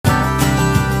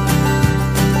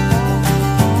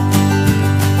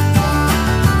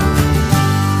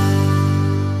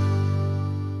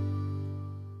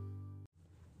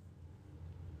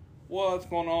What's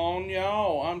going on,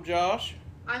 y'all? I'm Josh.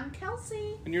 I'm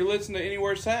Kelsey. And you're listening to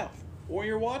Anywhere South. Or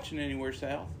you're watching Anywhere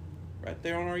South. Right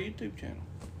there on our YouTube channel.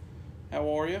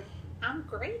 How are you? I'm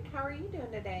great. How are you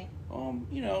doing today?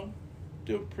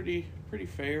 Doing pretty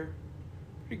fair.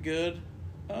 Pretty good.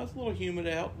 It's a little humid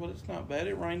out, but it's not bad.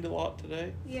 It rained a lot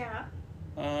today. Yeah.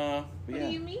 What do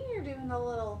you mean you're doing a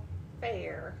little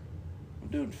fair? I'm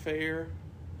doing fair.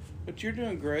 But you're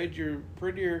doing great. You're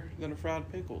prettier than a fried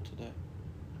pickle today.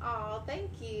 Oh,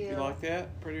 thank you. You like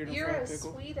that? Prettier than a fried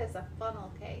pickle? You're as sweet as a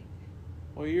funnel cake.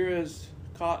 Well, you're as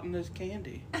cotton as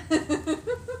candy.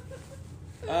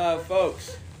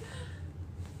 Folks,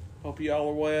 hope y'all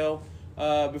are well.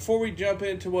 Before we jump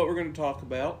into what we're going to talk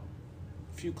about,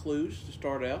 a few clues to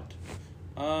start out.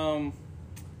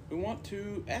 We want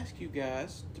to ask you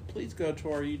guys to please go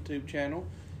to our YouTube channel,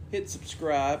 hit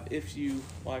subscribe if you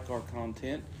like our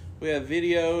content. We have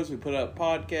videos, we put up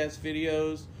podcast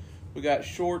videos, we got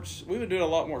shorts. We've been doing a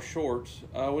lot more shorts.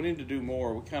 We need to do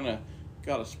more. We kind of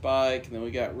got a spike, and then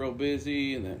we got real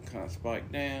busy, and then kind of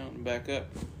spiked down and back up.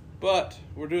 But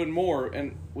we're doing more,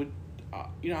 and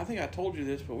I think I told you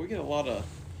this, but we get a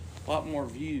lot more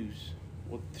views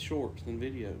with shorts than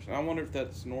videos. And I wonder if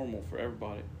that's normal for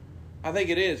everybody. I think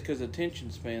it is, because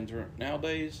attention spans are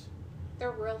nowadays.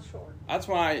 They're real short.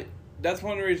 That's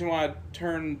one reason why I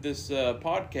turned this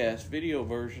podcast video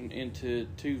version into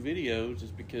 2 videos, is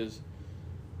because,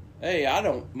 hey,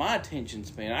 my attention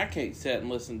span, I can't sit and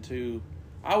listen to,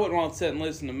 I wouldn't want to sit and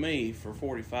listen to me for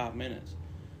 45 minutes.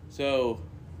 So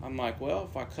I'm like, well,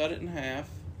 if I cut it in half,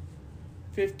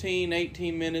 15,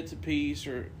 18 minutes a piece,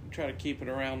 or try to keep it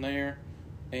around there,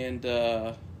 and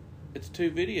it's 2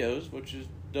 videos, which is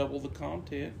double the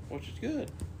content, which is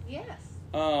good. Yes.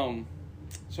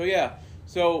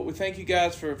 So we thank you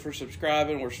guys for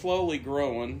subscribing. We're slowly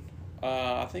growing.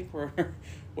 I think we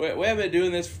haven't been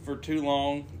doing this for too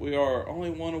long. We are only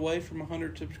one away from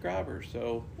 100 subscribers.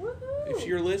 So Woo-hoo. If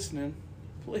you're listening,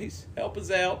 please help us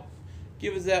out.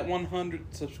 Give us that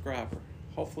 100 subscriber.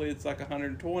 Hopefully it's like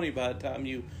 120 by the time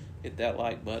you hit that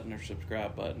like button or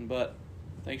subscribe button. But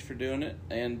thanks for doing it.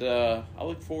 And I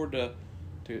look forward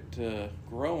to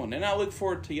growing. And I look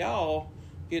forward to y'all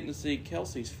getting to see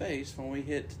Kelsey's face when we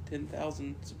hit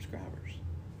 10,000 subscribers.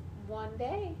 One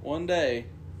day.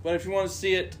 But if you want to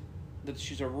see it, that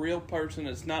she's a real person,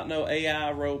 it's not no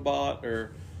AI robot,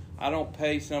 or I don't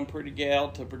pay some pretty gal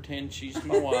to pretend she's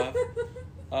my wife.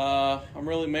 I'm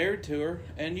really married to her,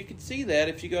 and you can see that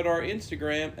if you go to our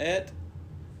Instagram at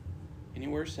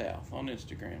Anywhere South on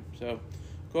Instagram. So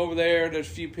go over there. There's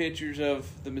a few pictures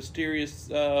of the mysterious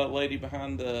lady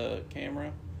behind the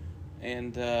camera.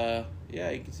 And, you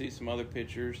can see some other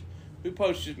pictures. We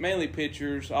post just mainly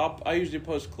pictures. I usually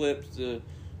post clips, the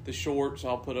shorts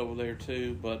I'll put over there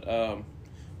too. But,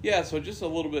 so just a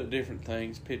little bit of different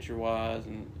things picture-wise.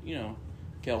 And,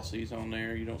 Kelsey's on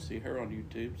there. You don't see her on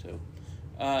YouTube. So,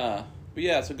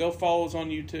 so go follow us on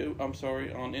YouTube. On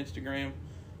Instagram,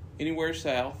 Anywhere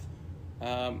South.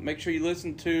 Make sure you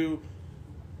listen to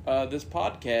this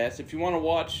podcast. If you want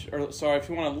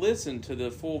to listen to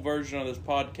the full version of this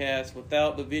podcast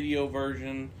without the video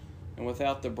version and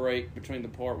without the break between the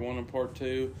part 1 and part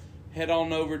 2, head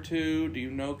on over to, do you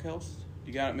know, Kelsey?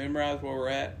 You got it memorized where we're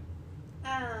at?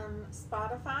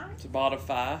 Spotify.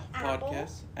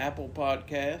 Podcast. Apple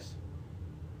Podcast.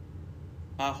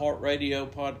 iHeartRadio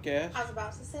Podcast. I was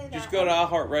about to say that. Just go to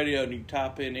iHeartRadio and you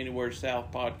type in Anywhere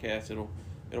South Podcast. It'll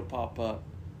pop up.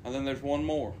 And then there's one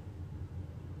more.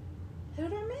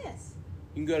 Who'd I miss?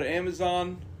 You can go to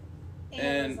Amazon.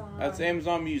 And that's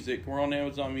Amazon Music. We're on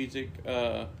Amazon Music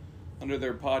under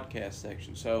their podcast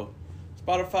section. So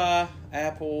Spotify,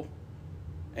 Apple,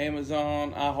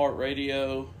 Amazon,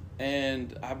 iHeartRadio,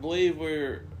 and I believe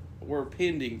we're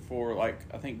pending for I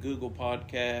think Google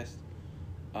Podcast,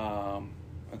 and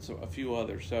so a few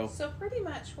others. So pretty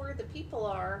much where the people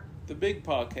are. The big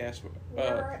podcast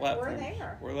platforms.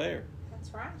 We're there.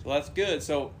 That's right. So that's good.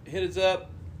 So hit us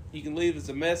up. You can leave us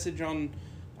a message on,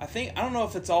 I don't know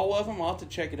if it's all of them. I'll have to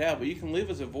check it out. But you can leave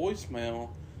us a voicemail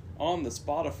on the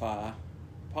Spotify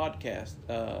podcast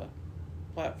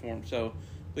platform. So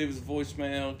leave us a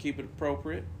voicemail. Keep it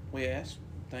appropriate, we ask.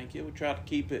 Thank you. We try to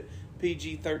keep it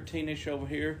PG-13-ish over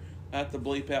here. I have to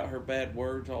bleep out her bad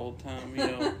words all the time,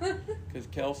 because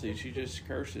Kelsey, she just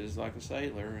curses like a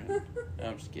sailor. And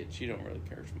I'm just kidding. She don't really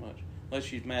curse much. Unless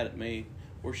she's mad at me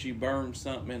or she burns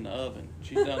something in the oven.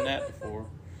 She's done that before.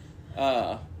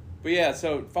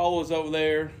 So follow us over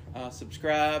there,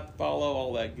 subscribe, follow,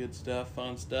 all that good stuff,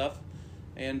 fun stuff.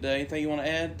 And anything you want to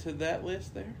add to that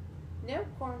list there? No,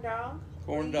 corn dog.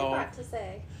 Corn what dog. What do you got to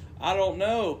say? I don't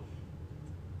know.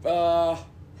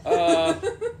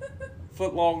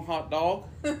 foot long hot dog,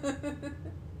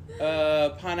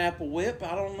 pineapple whip.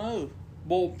 I don't know.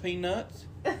 Boiled peanuts.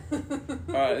 All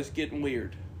right, it's getting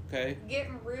weird. Okay.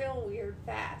 Getting real weird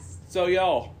fast. So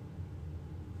y'all,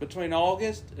 between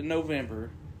August and November,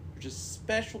 there's a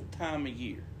special time of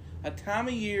year. A time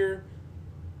of year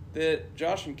that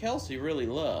Josh and Kelsey really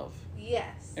love.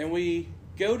 Yes. And we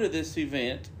go to this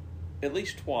event at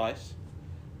least twice.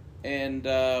 And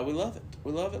we love it.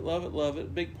 We love it, love it, love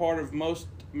it. Big part of most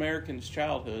Americans'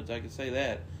 childhoods, I can say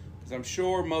that. Because I'm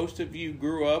sure most of you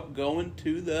grew up going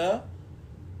to the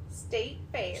State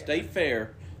Fair. State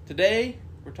Fair. Today,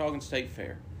 we're talking State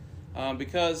Fair.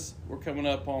 Because we're coming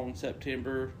up on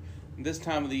September, this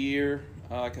time of the year,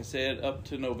 like I said, up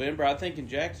to November. I think in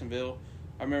Jacksonville,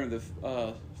 I remember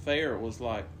the fair was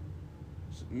like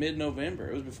mid-November.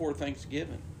 It was before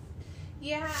Thanksgiving.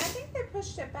 Yeah, I think they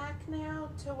pushed it back now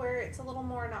to where it's a little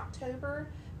more in October.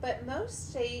 But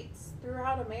most states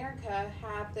throughout America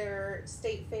have their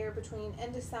state fair between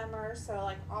end of summer, so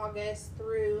like August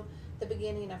through the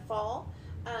beginning of fall.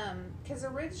 Because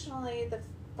originally the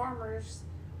farmers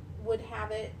would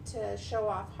have it to show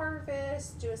off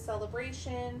harvest, do a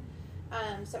celebration.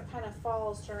 So it kind of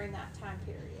falls during that time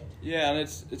period. Yeah, and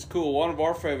it's cool. One of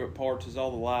our favorite parts is all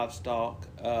the livestock.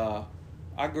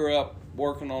 I grew up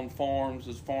working on farms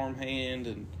as farmhand,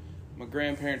 and my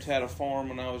grandparents had a farm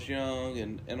when I was young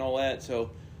and all that.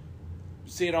 So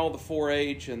seeing all the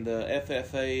 4-H and the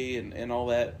FFA and all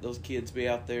that, those kids be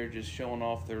out there just showing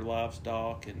off their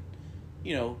livestock and,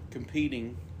 you know,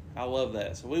 competing. I love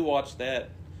that. So we watch that.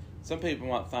 Some people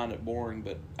might find it boring,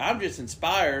 but I'm just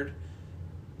inspired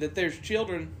that there's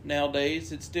children nowadays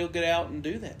that still get out and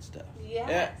do that stuff.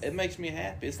 Yes. It makes me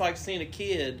happy. It's like seeing a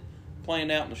kid playing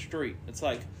out in the street. It's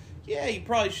like, yeah, you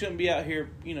probably shouldn't be out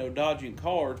here, you know, dodging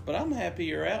cars, but I'm happy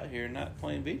you're out here not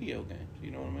playing video games.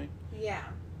 You know what I mean? Yeah.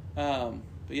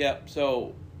 But yeah,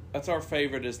 so that's our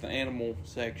favorite is the animal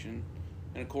section,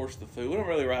 and of course the food. We don't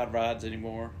really ride rides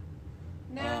anymore.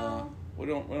 No. We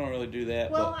don't really do that.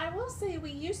 Well, I will say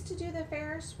we used to do the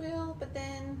Ferris wheel, but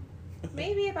then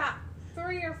maybe about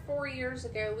 3 or 4 years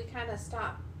ago we kind of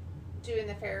stopped doing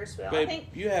the Ferris wheel. Babe, I think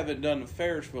you haven't done the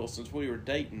Ferris wheel since we were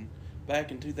dating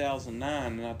back in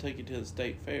 2009, and I took you to the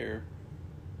state fair.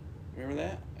 Remember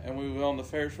that? And we were on the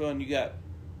Ferris wheel, and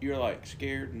you were like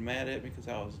scared and mad at me because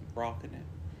I was rocking it.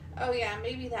 Oh yeah,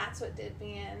 maybe that's what did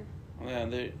me in. Yeah,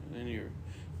 then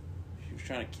she was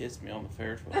trying to kiss me on the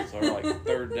Ferris wheel. So our like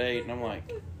third date, and I'm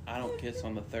like, I don't kiss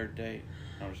on the third date.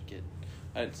 I'm just kidding.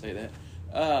 I didn't say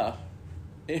that.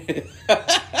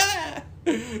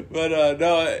 But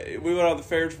no, we went on the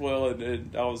Ferris wheel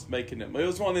and I was making it. It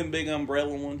was one of them big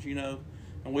umbrella ones, you know,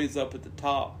 and we was up at the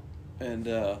top, and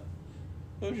it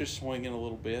was just swinging a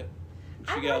little bit.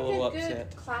 She I got like a little good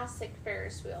upset. classic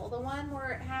Ferris wheel, the one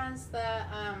where it has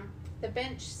the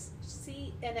bench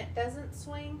seat and it doesn't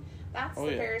swing. That's the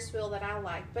Ferris wheel that I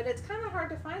like. But it's kind of hard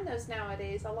to find those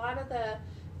nowadays. A lot of the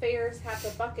fairs have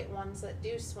the bucket ones that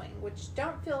do swing, which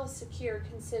don't feel secure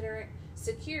considering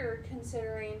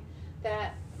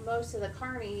that most of the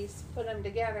carnies put them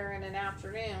together in an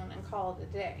afternoon and call it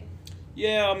a day.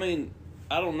 Yeah, I mean,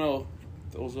 I don't know.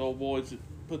 Those old boys that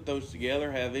put those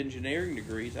together have engineering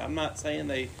degrees. I'm not saying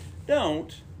they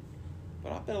don't,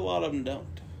 but I bet a lot of them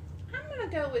don't. I'm going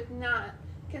to go with not,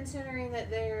 considering that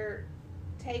they're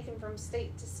taken from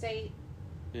state to state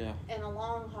Yeah. in a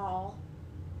long haul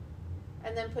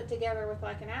and then put together with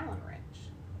like an Allen wrench.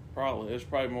 Probably. There's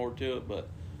probably more to it, but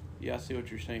yeah, I see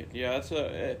what you're saying. Yeah,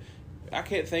 I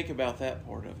can't think about that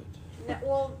part of it. No,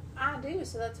 well, I do,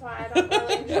 so that's why I don't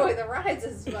really enjoy the rides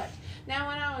as much. Now,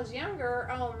 when I was younger,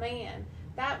 oh man,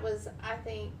 that was, I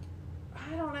think,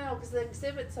 I don't know, because the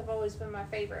exhibits have always been my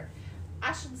favorite.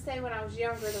 I should say when I was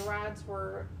younger, the rides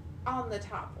were on the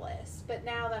top list, but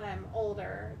now that I'm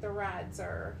older, the rides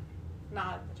are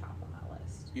not at the top of my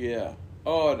list. Yeah.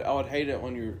 Oh, I would hate it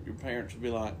when your parents would be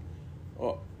like,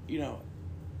 well, you know,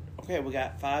 okay, we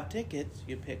got 5 tickets.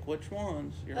 You pick which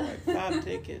ones. You're like, 5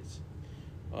 tickets.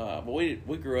 But we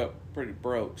grew up pretty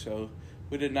broke, so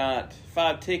we did not.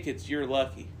 5 tickets, you're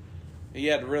lucky.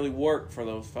 You had to really work for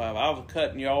those 5. I was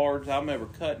cutting yards. I remember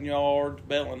cutting yards,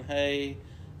 baling hay,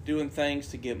 doing things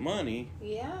to get money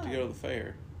to go to the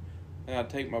fair. And I'd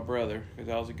take my brother, because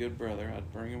I was a good brother.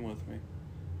 I'd bring him with me.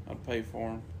 I'd pay for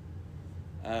him.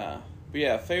 But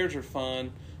yeah, fairs are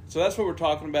fun. So that's what we're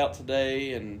talking about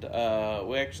today, and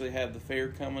we actually have the fair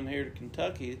coming here to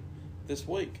Kentucky this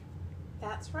week.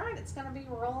 That's right. It's going to be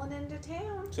rolling into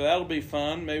town. So that'll be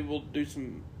fun. Maybe we'll do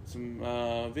some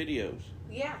videos.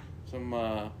 Yeah. Some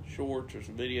shorts or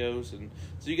some videos, and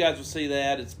so you guys will see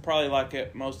that. It's probably like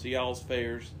at most of y'all's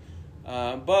fairs.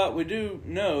 But we do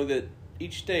know that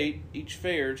each state, each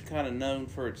fair is kind of known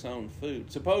for its own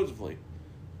food, supposedly.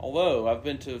 Although I've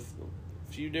been to a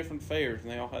few different fairs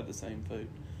and they all had the same food.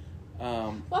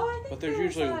 Well, I think but there's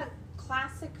usually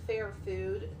classic fair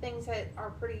food, things that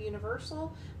are pretty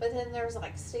universal, but then there's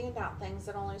like standout things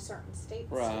that only certain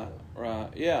states right, do. right,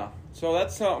 yeah. So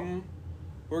that's something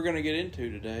we're going to get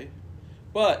into today.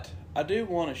 But I do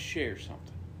want to share something.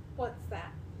 What's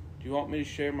that? Do you want me to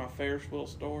share my Ferris wheel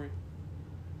story?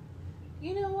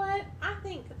 You know what? I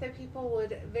think that people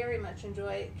would very much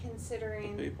enjoy it,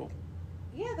 considering... The people.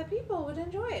 Yeah, the people would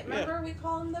enjoy it. Remember, we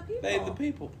call them the people. They the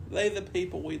people. They the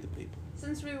people, we the people.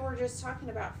 Since we were just talking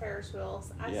about Ferris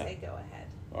wheels, I say go ahead.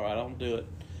 All right, I'll do it.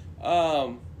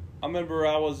 I remember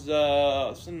I was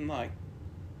in like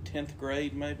 10th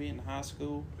grade, maybe, in high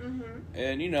school. Mm-hmm.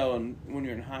 And, you know, and when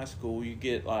you're in high school, you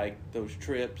get like those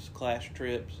trips, class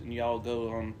trips, and y'all go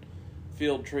on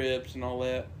field trips and all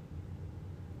that.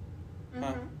 Mm-hmm.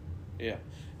 Huh? Yeah.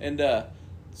 And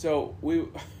so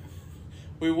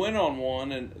we went on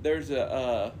one, and there's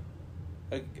a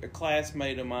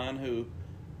classmate of mine who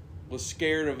was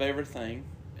scared of everything,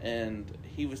 and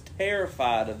he was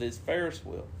terrified of this Ferris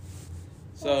wheel.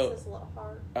 So, bless his little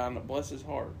heart. Bless his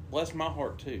heart. Bless my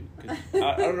heart too. 'Cause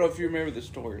I don't know if you remember this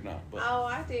story or not. But, oh,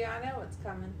 I do. I know what's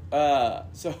coming.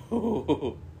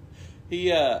 So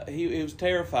he was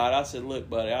terrified. I said, "Look,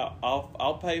 buddy,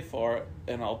 I'll pay for it,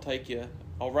 and I'll take you.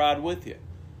 I'll ride with you."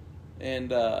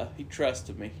 And he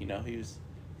trusted me. You know, he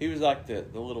was like the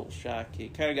little shy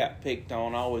kid. Kind of got picked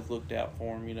on. I always looked out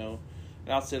for him. You know.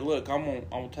 And I said, "Look, I'm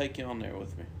gonna take you on there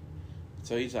with me."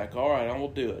 So he's like, "All right, I'm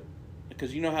gonna do it."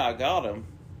 Because you know how I got him.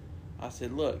 I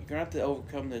said, "Look, you're gonna have to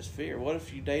overcome this fear. What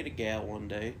if you date a gal one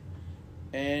day,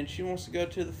 and she wants to go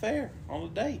to the fair on a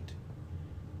date,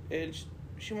 and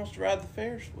she wants to ride the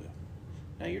Ferris wheel?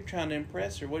 Now you're trying to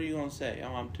impress her. What are you gonna say?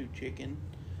 Oh, I'm too chicken."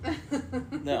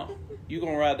 No, you're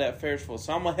gonna ride that Ferris wheel.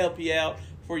 So I'm gonna help you out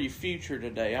for your future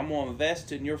today. I'm gonna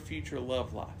invest in your future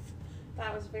love life.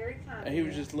 That was very kind. And he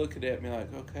was just looking at me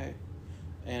like, okay.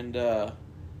 And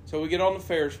so we get on the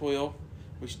Ferris wheel.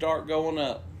 We start going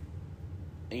up.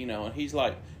 You know, and he's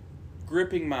like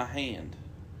gripping my hand.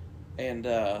 And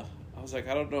I was like,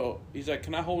 I don't know. He's like,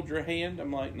 "Can I hold your hand?"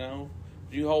 I'm like, "No.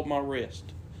 You hold my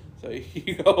wrist." So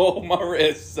you go hold my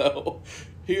wrist. So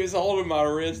he was holding my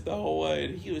wrist the whole way,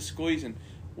 and he was squeezing.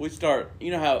 We start,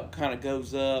 you know how it kind of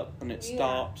goes up and it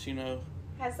stops, you know?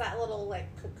 Has that little, like,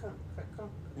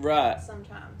 right.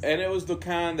 Sometimes. And it was the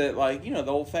kind that, like, you know,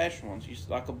 the old-fashioned ones,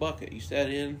 like a bucket. You set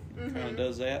in, kind of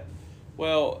does that.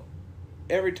 Well,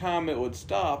 every time it would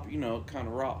stop, you know, it kind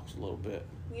of rocks a little bit.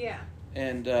 Yeah.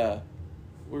 And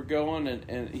we're going,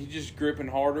 and he's just gripping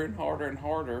harder and harder and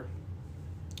harder.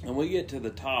 And we get to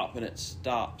the top, and it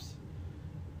stops.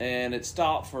 And it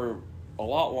stopped for a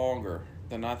lot longer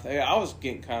than I think. I was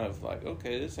getting kind of like,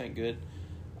 okay, this ain't good.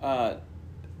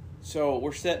 So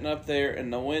we're sitting up there,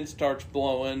 and the wind starts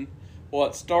blowing. Well,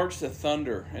 it starts to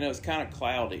thunder, and it was kind of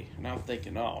cloudy. And I'm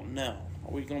thinking, oh, no.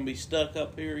 Are we going to be stuck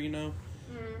up here, you know?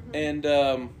 Mm-hmm. And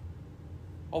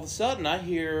all of a sudden, I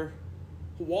hear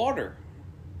water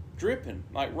dripping,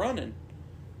 like running.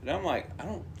 And I'm like, I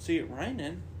don't see it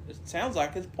raining. It sounds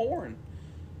like it's pouring.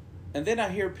 And then I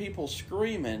hear people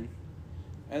screaming.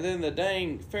 And then the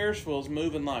dang Ferris wheel's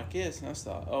moving like this. And I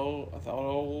thought,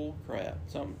 oh crap.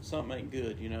 Something ain't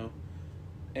good, you know.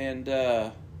 And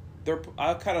I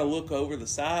kind of look over the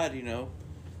side, you know.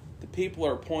 The people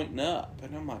are pointing up.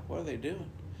 And I'm like, what are they doing?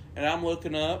 And I'm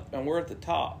looking up, and we're at the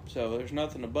top. So there's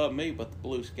nothing above me but the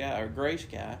blue sky, or gray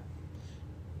sky.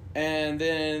 And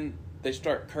then they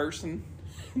start cursing.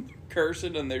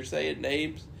 And they're saying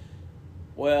names.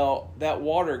 Well, that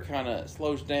water kind of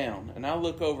slows down. And I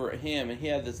look over at him, and he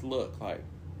had this look like,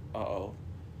 uh-oh.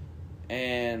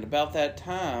 And about that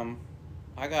time,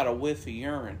 I got a whiff of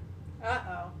urine.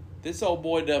 Uh-oh. This old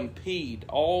boy done peed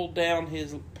all down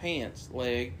his pants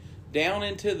leg, down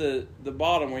into the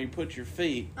bottom where you put your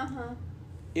feet. Uh-huh.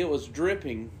 It was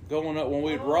dripping, going up. When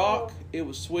we'd rock, it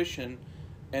was swishing,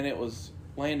 and it was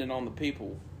landing on the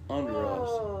people under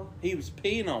us. He was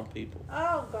peeing on people.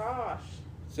 Oh, gosh.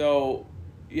 So,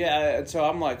 yeah, so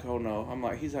I'm like, oh no.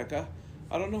 He's like, I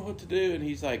don't know what to do. And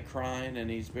he's like crying, and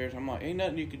he's embarrassed. I'm like, ain't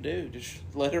nothing you can do. Just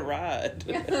let it ride.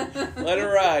 Let it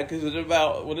ride, because it's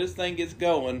about, when this thing gets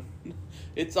going,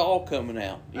 it's all coming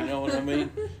out. You know what I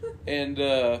mean?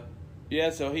 And, yeah,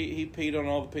 so he peed on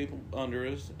all the people under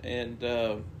us. And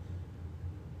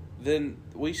then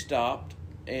we stopped,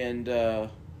 and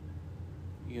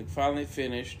finally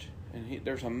finished. And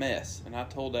there's a mess. And I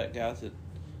told that guy, I said,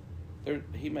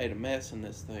 he made a mess in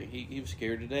this thing. He was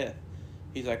scared to death.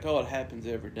 he's like, oh, it happens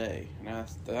every day. And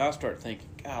I start thinking,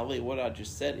 golly, what I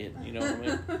just said it, you know what I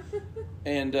mean?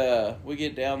 And we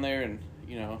get down there and,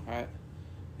 you know, I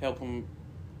help him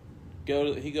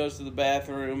he goes to the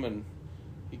bathroom and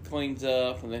he cleans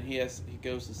up, and then he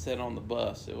goes to sit on the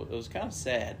bus. It was kind of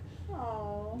sad.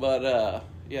 Oh. But,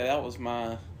 yeah, that was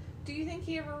my... Do you think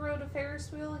he ever rode a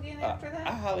Ferris wheel again after that?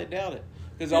 I highly doubt it.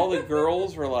 Because all the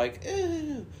girls were like,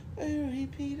 ooh, he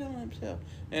peed on himself.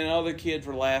 And all the kids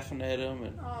were laughing at him.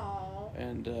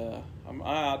 And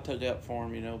I took up for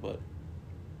him, you know. But,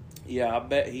 yeah, I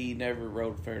bet he never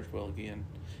rode a Ferris wheel again.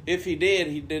 If he did,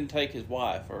 he didn't take his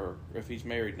wife, or if he's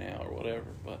married now or whatever.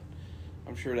 But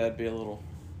I'm sure that'd be a little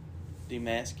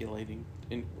demasculating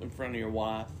in front of your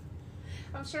wife.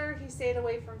 I'm sure he stayed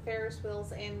away from Ferris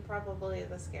wheels and probably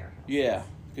the scare house. Yeah,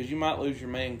 because you might lose your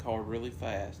man card really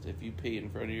fast if you pee in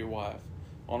front of your wife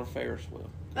on a Ferris wheel.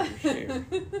 'Cause you're scared.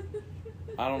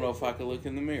 I don't know if I could look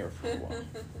in the mirror for a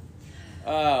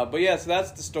while. But yeah, so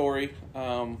that's the story.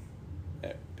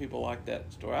 People like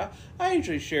that story. I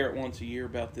usually share it once a year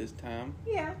about this time.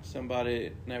 Yeah.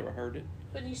 Somebody never heard it.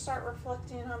 When you start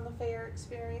reflecting on the fair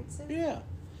experiences. Yeah.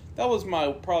 That was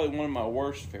probably one of my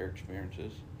worst fair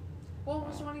experiences. What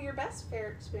was one of your best fair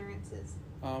experiences?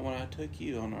 When I took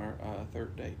you on our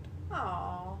third date.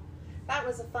 Aw, that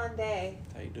was a fun day.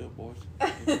 That's how you do it, boys.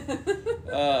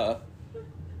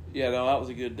 Yeah, no, that was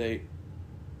a good date.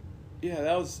 Yeah,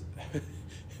 that was...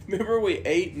 Remember we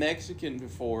ate Mexican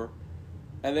before,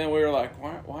 and then we were like,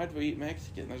 why did we eat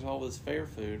Mexican? There's all this fair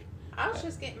food. I was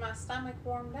just getting my stomach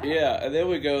warmed up. Yeah, and then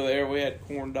we go there, we had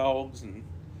corn dogs and...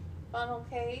 Funnel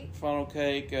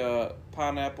cake,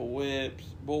 pineapple whips,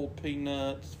 boiled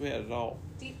peanuts. We had it all.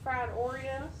 deep fried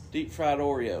Oreos. Deep fried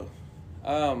Oreo.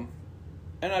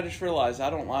 And I just realized I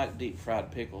don't like deep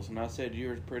fried pickles, and I said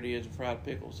you're as pretty as a fried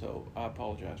pickle, so I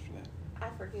apologize for that.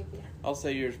 I forgive you. I'll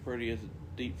say you're as pretty as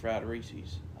a deep fried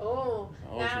Reese's. Oh,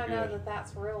 Those now are I know good.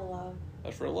 that's real love.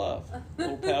 That's for love. A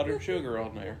little powdered sugar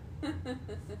on there.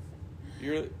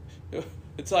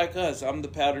 It's like us. I'm the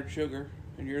powdered sugar,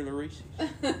 and you're the Reese's.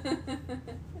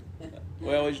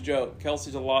 We always joke.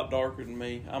 Kelsey's a lot darker than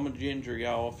me. I'm a ginger,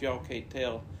 y'all. If y'all can't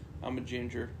tell, I'm a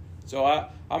ginger. So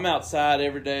I'm outside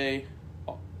every day,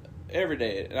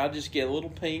 and I just get a little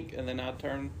pink, and then I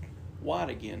turn white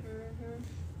again. Mm-hmm.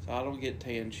 So I don't get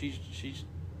tan. She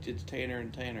gets tanner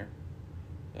and tanner.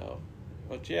 So,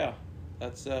 but yeah,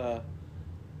 that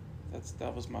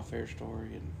was my fair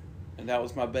story, and that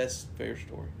was my best fair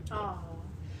story. Oh.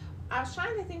 I was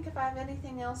trying to think if I have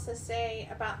anything else to say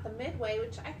about the Midway,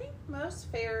 which I think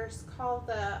most fairs call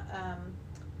the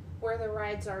where the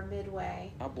rides are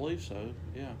Midway. I believe so,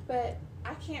 yeah. But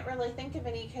I can't really think of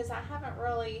any because I haven't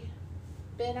really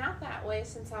been out that way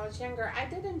since I was younger. I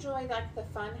did enjoy like the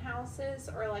fun houses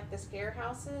or like the scare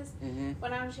houses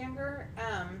when I was younger.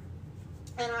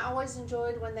 And I always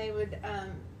enjoyed when they would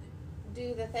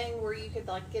do the thing where you could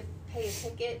like pay a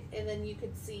ticket and then you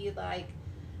could see like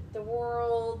the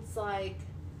world's like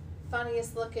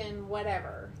funniest looking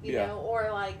whatever, you know, or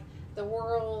like the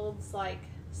world's like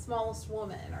smallest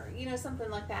woman, or you know, something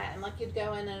like that, and like you'd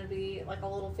go in and it'd be like a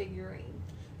little figurine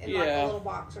in like a little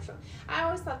box or something. I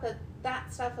always thought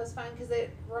that stuff was fun because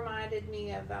it reminded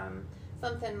me of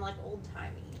something like old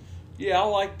timey. Yeah, I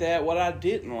like that. What I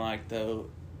didn't like though,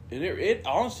 and it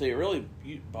honestly it really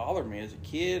bothered me as a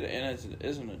kid and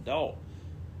as an adult,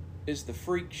 is the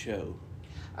freak show.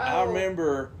 Oh, I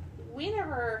remember. We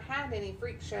never had any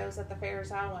freak shows at the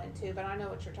fairs I went to, but I know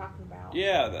what you're talking about.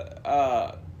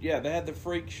 Yeah, they had the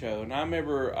freak show, and I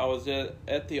remember I was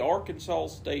at the Arkansas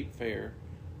State Fair.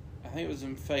 I think it was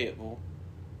in Fayetteville,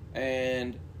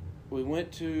 and we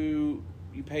went to.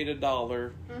 You paid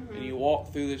 $1, and you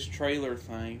walked through this trailer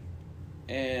thing,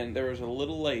 and there was a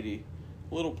little lady,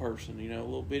 little person, you know, a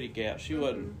little bitty gal. She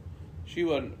wasn't. She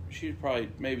was probably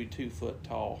maybe 2 foot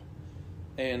tall.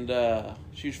 And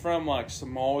she was from like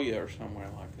Somalia or somewhere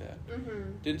like that.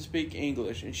 Didn't speak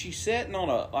English, and she's sitting on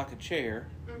a chair,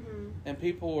 and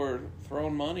people were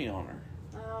throwing money on her.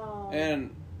 Oh.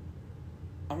 And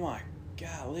I'm like,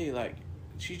 golly, like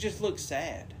she just looked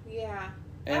sad. Yeah.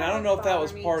 And I don't know if that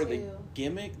was part of the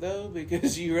gimmick though,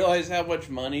 because you realize how much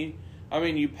money. I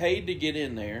mean, you paid to get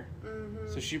in there,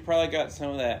 so she probably got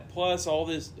some of that. Plus all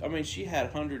this. I mean, she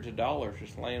had hundreds of dollars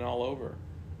just laying all over.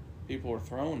 People were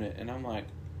throwing it, and I'm like,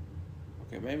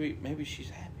 okay, maybe she's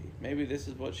happy. Maybe this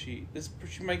is what she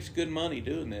makes good money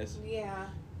doing this. Yeah.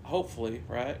 Hopefully,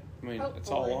 right? I mean, Hopefully. It's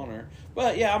all on her.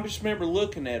 But yeah, I just remember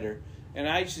looking at her, and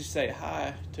I used to say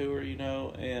hi to her, you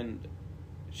know, and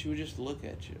she would just look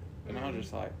at you, and I was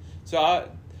just like, so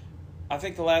I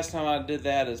think the last time I did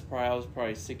that I was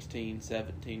probably 16,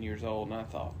 17 years old, and I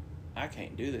thought, I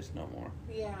can't do this no more.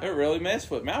 Yeah. It really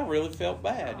messed with me. I really felt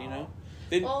bad, you know.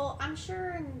 Well, I'm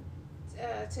sure in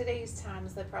today's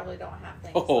times they probably don't have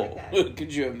things Oh, like that.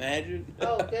 could you imagine?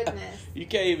 Oh, goodness. You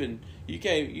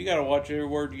got to watch every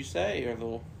word you say or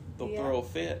they'll Yeah. throw a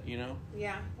fit, you know.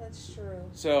 Yeah, that's true.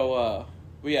 So,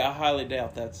 yeah, I highly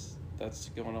doubt that's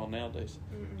going on nowadays.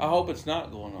 Mm-mm. I hope it's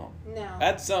not going on. No.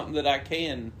 That's something that I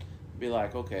can be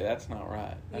like, okay, that's not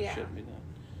right. That Yeah. shouldn't be done.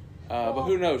 Well, but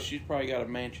who knows? She's probably got a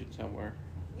mansion somewhere.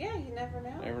 Yeah, you never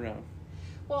know. Never know.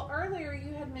 Well, earlier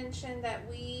you had mentioned that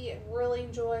we really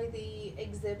enjoy the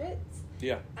exhibits.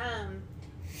 Yeah.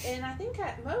 And I think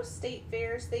at most state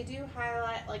fairs they do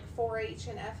highlight like 4-H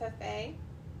and FFA.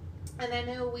 And I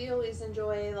know we always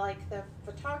enjoy like the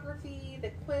photography,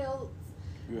 the quilts,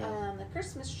 Yeah. the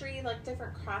Christmas tree, like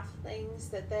different craft things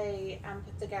that they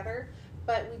put together.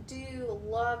 But we do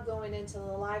love going into the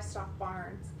livestock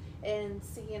barns and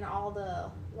seeing all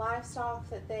the livestock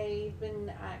that they've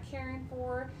been caring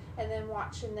for, and then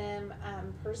watching them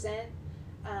present.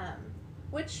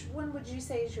 Which one would you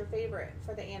say is your favorite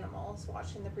for the animals,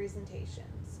 watching the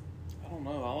presentations? I don't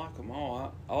know. I like them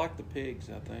all. I like the pigs,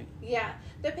 I think. Yeah,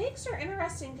 the pigs are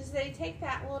interesting because they take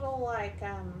that little like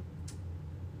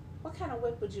what kind of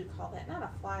whip would you call that? Not a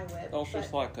fly whip. Oh, it's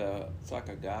just like a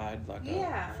guide.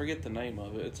 Yeah. I forget the name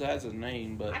of it. It has a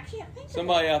name, but I can't think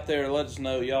somebody of it. out there let us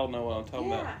know. Y'all know what I'm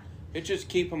talking about. It just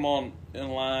keep them in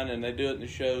line, and they do it in the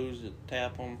shows. That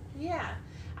tap them. Yeah,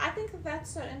 I think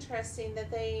that's so interesting that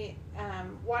they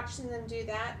watching them do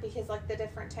that, because like the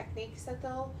different techniques that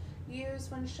they'll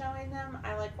use when showing them.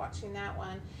 I like watching that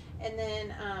one, and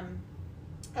then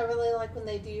I really like when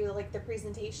they do like the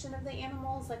presentation of the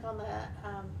animals, like on the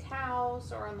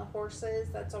cows or on the horses.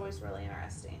 That's always really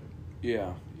interesting.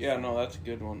 Yeah, no, that's a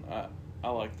good one. I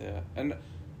like that. And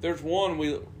there's one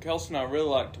Kelsey and I really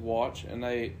like to watch, and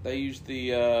they use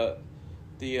the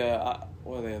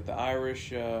what are they? The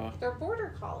Irish. They're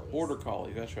border collies. Border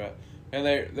collie, that's right. And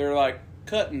they're like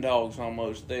cutting dogs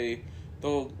almost.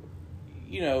 They'll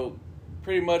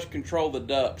pretty much control the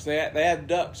ducks. They have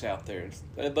ducks out there.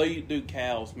 They do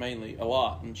cows mainly a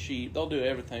lot, and sheep. They'll do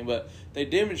everything, but they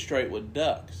demonstrate with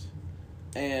ducks,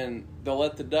 and they'll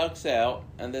let the ducks out,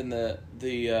 and then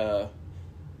the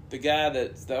guy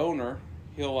that's the owner,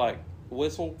 he'll like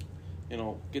whistle,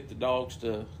 get the dogs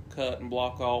to cut and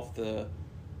block off the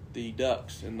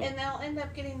ducks, and they'll end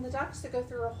up getting the ducks to go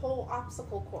through a whole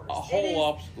obstacle course.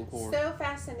 Obstacle course. So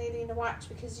fascinating to watch,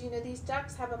 because these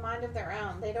ducks have a mind of their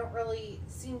own. They don't really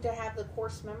seem to have the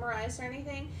course memorized or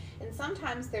anything, and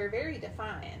sometimes they're very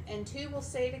defiant. And two will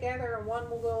stay together, and one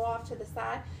will go off to the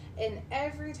side. And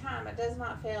every time, it does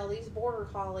not fail, these border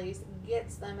collies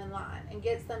gets them in line and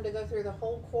gets them to go through the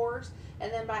whole course.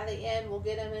 And then by the end, we'll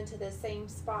get them into the same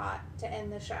spot to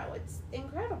end the show. It's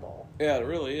incredible. Yeah, it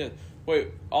really is.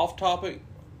 Wait, off topic.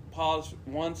 Pause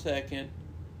 1 second.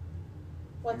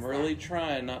 I'm really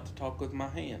trying not to talk with my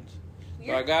hands.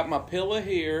 So I got my pillow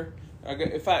here.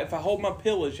 If I hold my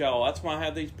pillows, y'all, that's why I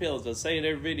have these pillows. I say it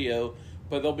every video,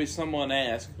 but there'll be someone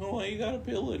ask, "Oh, why you got a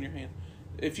pillow in your hand?"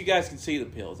 If you guys can see the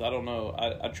pillows, I don't know.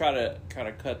 I try to kind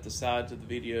of cut the sides of the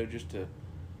video so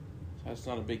it's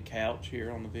not a big couch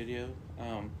here on the video.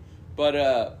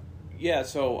 Yeah,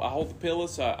 so I hold the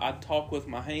pillows. So I talk with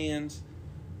my hands,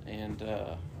 and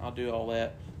I'll do all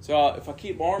that. So if I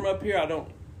keep my arm up here, I don't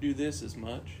do this as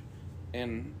much,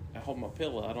 and I hold my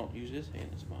pillow, I don't use this hand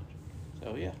as much.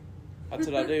 So yeah, that's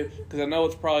what I do, because I know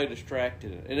it's probably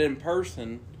distracted. And in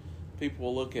person, people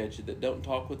will look at you that don't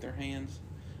talk with their hands.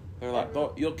 They're like,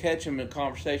 you'll catch them in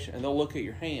conversation, and they'll look at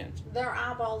your hands. Their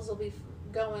eyeballs will be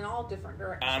going all different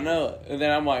directions. I know it. And then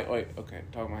I'm like, wait, okay,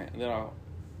 talk my hand. And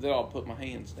then I'll put my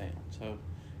hands down. So,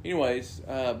 anyways,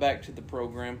 back to the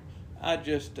program. I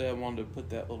just wanted to put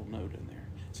that little note in there.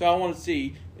 So I want to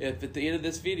see if at the end of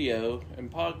this video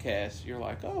and podcast, you're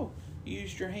like, oh, you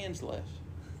used your hands less.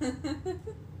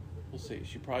 We'll see.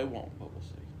 She probably won't, but we'll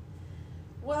see.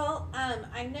 Well,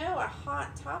 I know a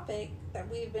hot topic that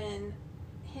we've been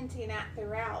hinting at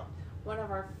throughout. One of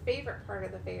our favorite part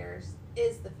of the fairs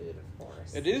is the food, of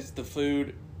course. It is the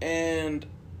food, and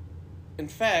in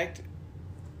fact,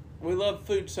 we love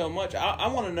food so much. I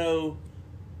want to know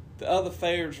the other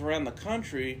fairs around the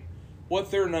country,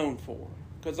 what they're known for.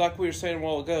 Because like we were saying a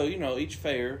while ago, each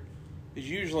fair is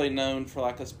usually known for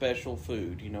like a special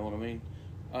food, you know what I mean?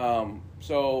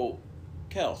 So,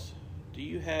 Kels, do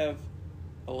you have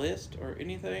a list or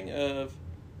anything of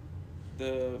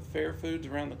the fair foods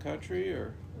around the country,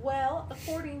 or? Well,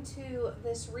 according to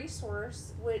this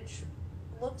resource, which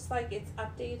looks like it's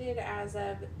updated as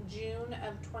of June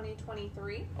of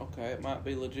 2023. Okay, it might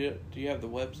be legit. Do you have the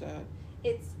website?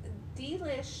 It's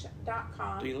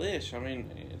Delish.com. Delish. I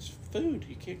mean, it's food.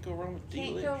 You can't go wrong with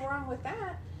Can't Delish. go wrong with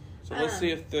that. So let's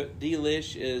see if the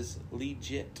Delish is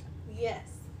legit. Yes.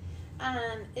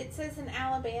 It says in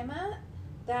Alabama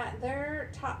that their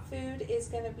top food is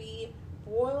going to be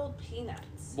boiled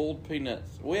peanuts. Boiled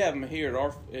peanuts. We have them here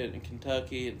in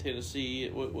Kentucky and Tennessee.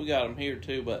 We got them here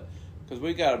too, but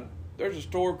because there's a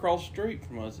store across the street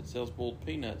from us that sells boiled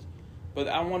peanuts. But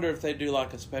I wonder if they do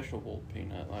like a special boiled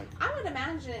peanut. Like I would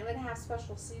imagine it would have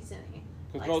special seasoning,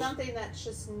 like something that's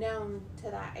just known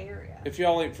to that area. If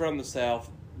y'all ain't from the South,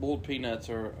 boiled peanuts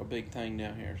are a big thing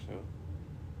down here. So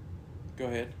go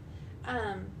ahead.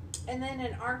 And then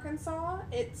in Arkansas,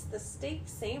 it's the steak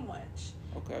sandwich.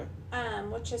 Okay.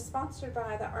 Which is sponsored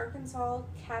by the Arkansas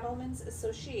Cattlemen's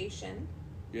Association.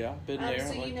 Yeah, been there.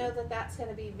 So you know that's going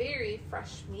to be very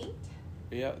fresh meat.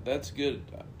 Yeah, that's good.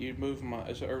 You're moving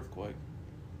it's an earthquake.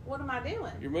 What am I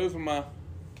doing? You're moving my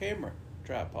camera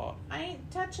tripod. I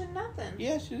ain't touching nothing.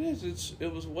 Yes, it is.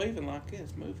 It was waving like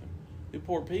this, moving. The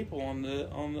poor people on the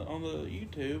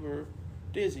YouTube are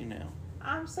dizzy now.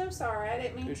 I'm so sorry. I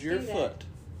didn't mean to do that. Because your foot.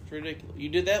 It's ridiculous. You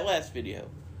did that last video.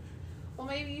 Well,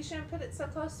 maybe you shouldn't put it so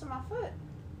close to my foot.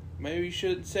 Maybe you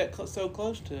shouldn't sit so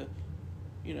close to,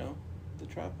 the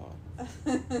tripod.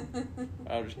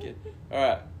 I'm just kidding. All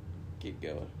right, keep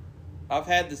going. I've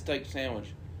had the steak sandwich.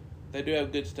 They do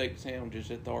have good steak sandwiches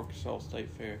at the Arkansas State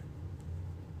Fair.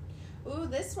 Ooh,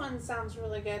 this one sounds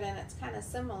really good, and it's kind of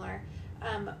similar.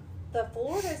 The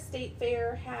Florida State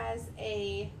Fair has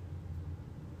a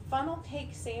funnel cake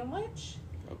sandwich.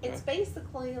 Okay. It's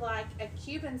basically like a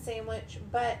Cuban sandwich,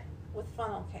 but with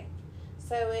funnel cake.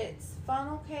 So it's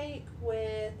funnel cake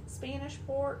with Spanish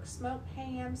pork, smoked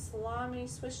ham, salami,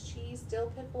 Swiss cheese,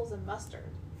 dill pickles, and mustard.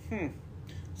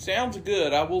 Sounds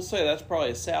good. I will say that's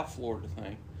probably a South Florida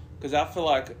thing, because I feel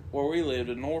like where we lived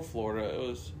in North Florida, it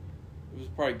was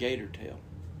probably gator tail.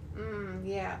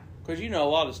 Yeah. Because a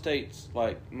lot of states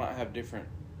might have different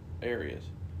areas.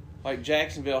 Like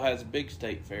Jacksonville has a big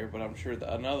state fair, but I'm sure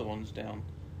that another one's down.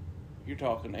 You're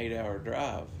talking 8-hour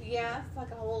drive. Yeah, it's like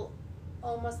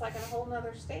almost like in a whole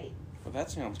nother state. Well, that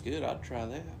sounds good. I'd try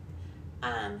that.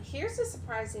 Here's a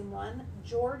surprising one: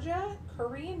 Georgia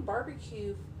Korean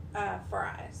barbecue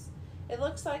fries. It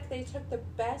looks like they took the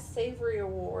best savory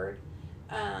award.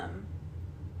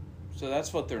 So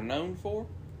that's what they're known for?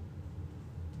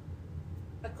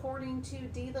 According to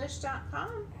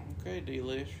Delish.com. Okay,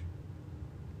 Delish.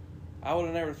 I would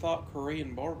have never thought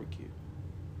Korean barbecue.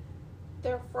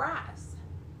 They're fries.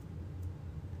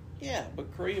 Yeah,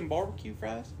 but Korean barbecue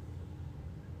fries?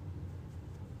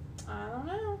 I don't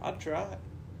know. I'd try it.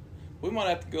 We might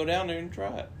have to go down there and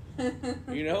try it.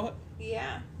 You know it?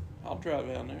 Yeah. I'll try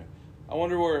it down there. I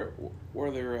wonder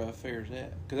where their fair's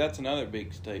at. Because that's another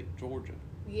big state, Georgia.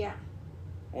 Yeah.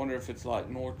 I wonder if it's like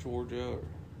North Georgia or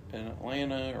in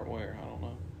Atlanta or where. I don't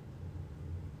know.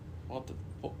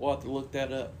 We'll have to look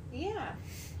that up. Yeah.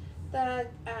 The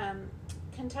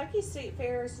Kentucky State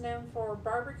Fair is known for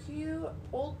barbecue,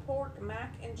 pulled pork,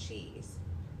 mac and cheese,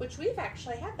 which we've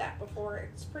actually had that before.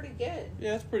 It's pretty good.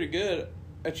 Yeah, it's pretty good.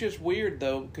 It's just weird,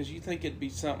 though, because you think it'd be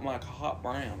something like a hot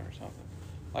brown or something.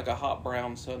 Like a hot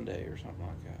brown sundae or something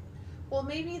like that. Well,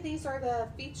 maybe these are the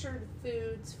featured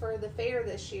foods for the fair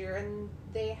this year, and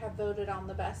they have voted on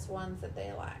the best ones that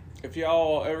they like. If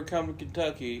y'all ever come to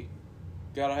Kentucky,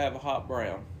 gotta have a hot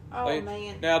brown. Oh,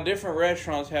 man. Now, different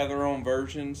restaurants have their own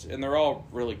versions, and they're all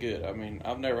really good. I mean,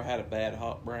 I've never had a bad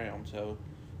hot brown, so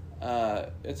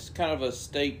it's kind of a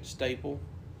state staple.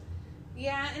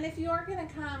 Yeah, and if you are going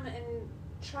to come and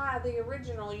try the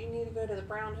original, you need to go to the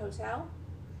Brown Hotel.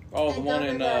 Oh, the one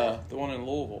in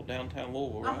Louisville, downtown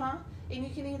Louisville, right? And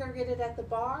you can either get it at the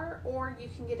bar or you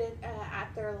can get it at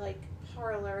their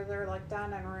parlor, their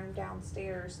dining room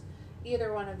downstairs.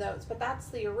 Either one of those, but that's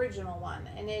the original one,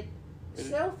 and it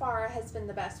so far has been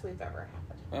the best we've ever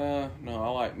had. No, I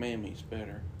like Mammy's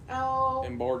better. Oh.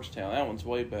 In Bardstown, that one's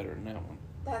way better than that one.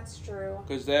 That's true.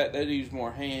 Because they use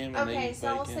more ham and they use so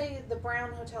bacon. I'll say the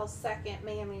Brown Hotel's second,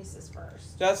 Mammy's is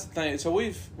first. That's the thing. So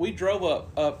we drove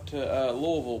up to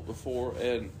Louisville before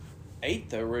and ate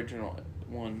the original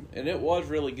one, and it was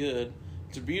really good.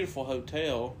 It's a beautiful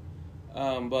hotel,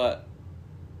 but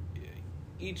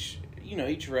each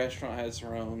restaurant has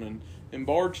their own. And in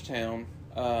Bardstown,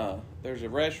 there's a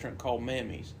restaurant called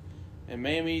Mammy's, and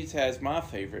Mammy's has my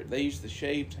favorite. They use the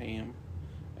shaved ham,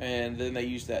 and then they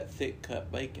use that thick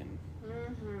cut bacon.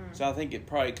 Mm-hmm. So I think it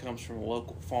probably comes from a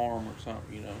local farm or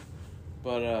something,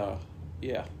 But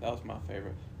yeah, that was my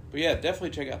favorite. But yeah, definitely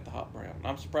check out the hot brown.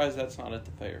 I'm surprised that's not at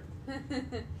the fair.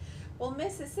 Well,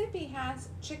 Mississippi has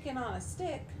chicken on a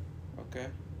stick. Okay.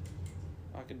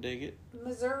 I could dig it.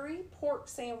 Missouri pork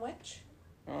sandwich.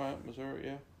 All right, Missouri,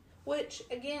 yeah. Which,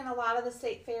 again, a lot of the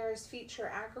state fairs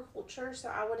feature agriculture, so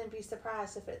I wouldn't be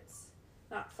surprised if it's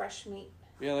not fresh meat.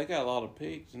 Yeah, they got a lot of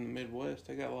pigs in the Midwest.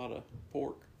 They got a lot of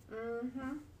pork.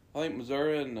 Mm-hmm. I think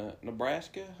Missouri and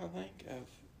Nebraska,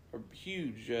 are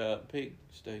huge pig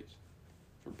states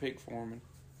for pig farming.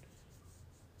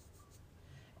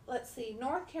 Let's see,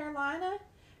 North Carolina.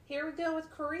 Here we go with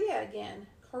Korea again.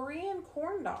 Korean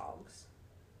corn dogs.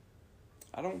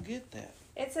 I don't get that.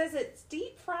 It says it's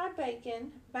deep fried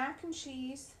bacon, mac and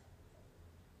cheese.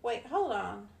 Wait, hold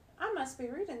on. I must be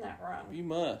reading that wrong. You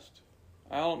must.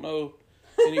 I don't know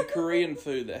any Korean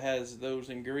food that has those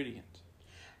ingredients.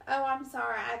 Oh, I'm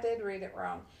sorry. I did read it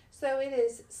wrong. So it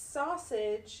is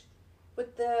sausage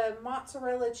with the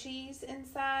mozzarella cheese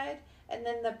inside, and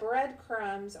then the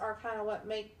breadcrumbs are kind of what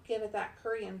give it that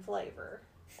Korean flavor.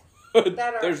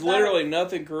 There's literally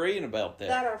nothing Korean about that.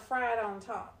 That are fried on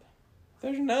top.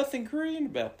 There's nothing Korean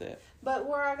about that. But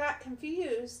where I got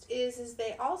confused is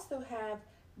they also have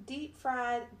deep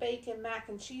fried bacon mac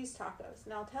and cheese tacos.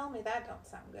 Now tell me that don't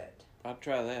sound good. I'd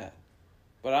try that.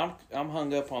 But I'm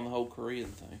hung up on the whole Korean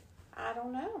thing. I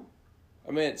don't know.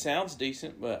 I mean, it sounds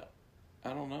decent, but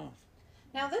I don't know.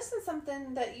 Now this is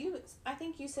something that I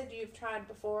think you said you've tried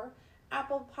before.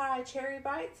 Apple pie cherry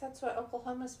bites. That's what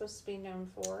Oklahoma's supposed to be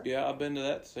known for. Yeah, I've been to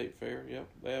that state fair.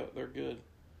 Yep, they're good.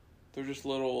 They're just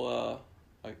little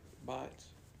like bites.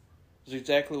 It's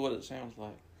exactly what it sounds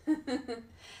like.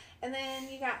 And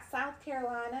then you got South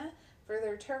Carolina for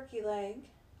their turkey leg.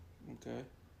 Okay.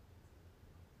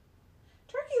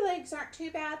 Turkey legs aren't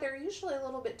too bad. They're usually a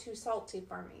little bit too salty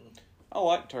for me. I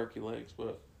like turkey legs,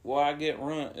 but why I get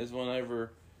runt is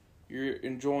whenever you're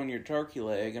enjoying your turkey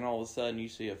leg and all of a sudden you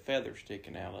see a feather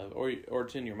sticking out of it, or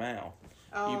it's in your mouth.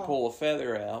 Oh. You pull a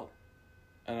feather out,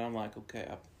 and I'm like, okay,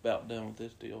 I'm about done with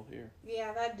this deal here.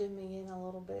 Yeah, that did me in a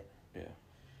little bit. Yeah.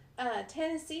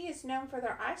 Tennessee is known for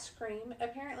their ice cream.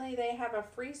 Apparently, they have a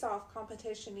freeze-off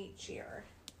competition each year.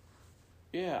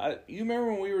 Yeah, you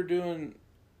remember when we were doing,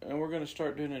 and we're going to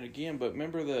start doing it again, but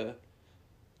remember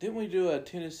didn't we do a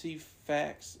Tennessee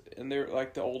Facts, and they're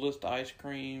like the oldest ice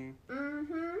cream,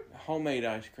 homemade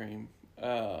ice cream,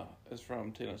 is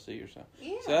from Tennessee or something.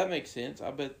 Yeah. So that makes sense.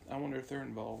 I wonder if they're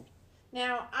involved.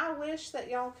 Now, I wish that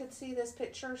y'all could see this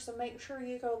picture, so make sure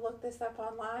you go look this up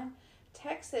online.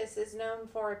 Texas is known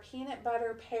for a peanut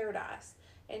butter paradise.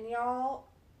 And y'all,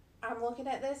 I'm looking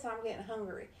at this and I'm getting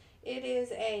hungry. It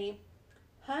is a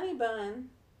honey bun,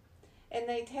 and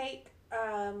they take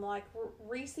like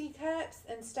Reese cups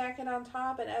and stack it on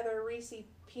top and other Reese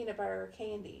peanut butter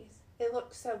candies. It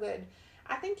looks so good.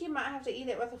 I think you might have to eat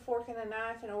it with a fork and a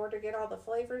knife in order to get all the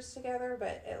flavors together,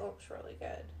 but it looks really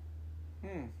good.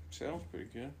 Sounds pretty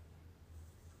good.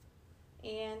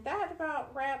 And that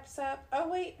about wraps up. Oh,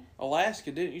 wait.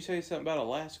 Alaska, didn't you say something about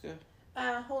Alaska?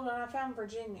 Hold on, I found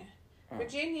Virginia. Oh.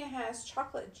 Virginia has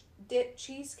chocolate dip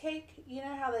cheesecake. You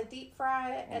know how they deep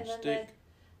fry it and then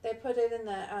they put it in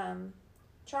the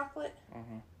chocolate?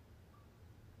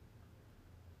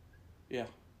 Yeah.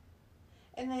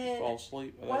 And then fall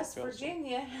asleep. West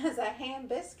Virginia has a ham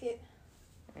biscuit.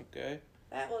 Okay.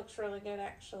 That looks really good,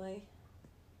 actually.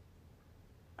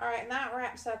 All right, and that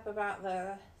wraps up about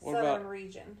the southern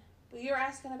region. Well, you were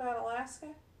asking about Alaska?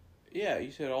 Yeah, you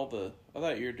said I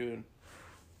thought you were doing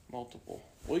multiple.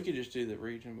 We could just do the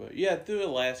region, but yeah, do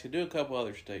Alaska, do a couple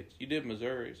other states. You did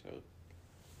Missouri, so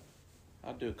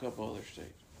I'll do a couple other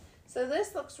states. So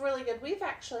this looks really good. We've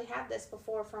actually had this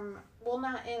before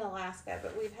not in Alaska,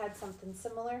 but we've had something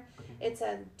similar. It's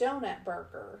a donut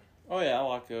burger. Oh yeah, I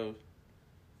like those.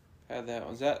 Had that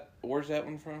one. Where's that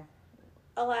one from?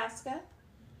 Alaska.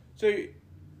 So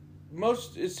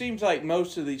it seems like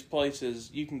most of these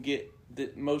places you can get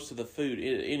most of the food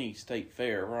at any state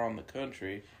fair around the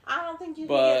country. I don't think you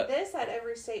can get this at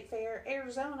every state fair.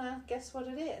 Arizona, guess what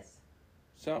it is?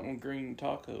 Something green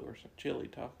taco or some chili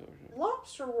taco or something.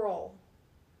 Lobster roll.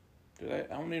 I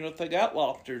don't even know if they got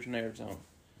lobsters in Arizona.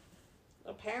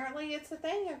 Apparently it's a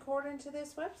thing according to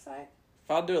this website.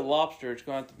 If I do a lobster, it's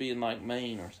going to have to be in like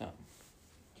Maine or something.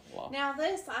 Lobster. Now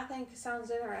this I think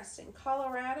sounds interesting.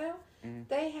 Colorado,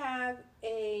 they have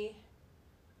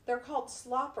they're called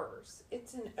sloppers.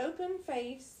 It's an open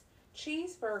face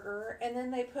cheeseburger, and then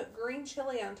they put green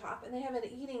chili on top, and they have an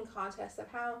eating contest of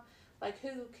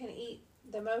who can eat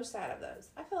the most out of those.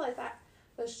 I feel like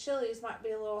those chilies might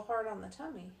be a little hard on the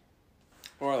tummy.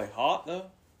 Or are they hot though?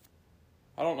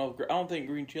 I don't know. I don't think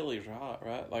green chilies are hot,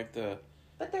 right? But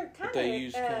they're kind of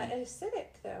acidic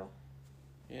though.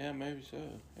 Yeah, maybe so.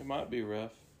 It might be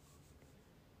rough.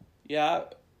 Yeah,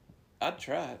 I'd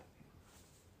try it.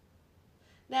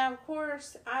 Now, of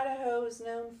course, Idaho is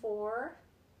known for...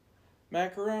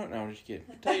 Macaroni? No, I'm just kidding.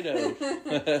 Potatoes.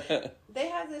 They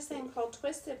have this thing called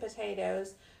twisted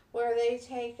potatoes where they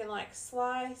take and like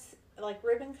slice, like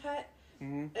ribbon cut,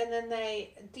 hmm and then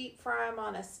they deep fry them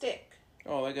on a stick.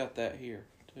 Oh, they got that here,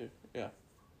 too. Yeah.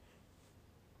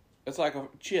 It's like a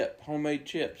chip, homemade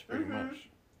chips, pretty much.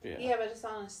 Yeah. Yeah, but it's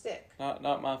on a stick.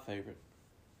 Not my favorite.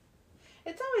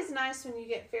 It's always nice when you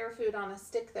get fair food on a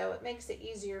stick, though. It makes it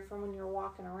easier for when you're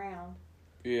walking around.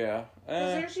 Yeah.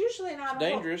 Because there's usually not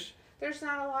dangerous. There's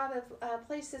not a lot of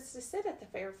places to sit at the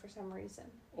fair for some reason.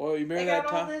 Well, you remember they that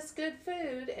got time? all this good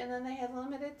food, and then they had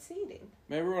limited seating.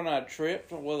 Remember when I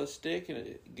tripped with a stick and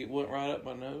it went right up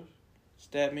my nose?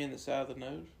 Stabbed me in the side of the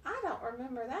nose? I don't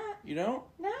remember that. You don't?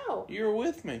 No. You were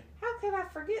with me. How could I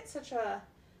forget such a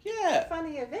Yeah.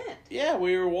 funny event? Yeah,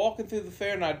 we were walking through the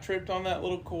fair and I tripped on that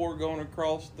little cord going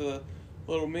across the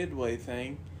little midway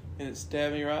thing and it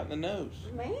stabbed me right in the nose.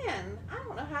 Man, I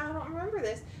don't know how I don't remember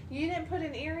this. You didn't put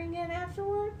an earring in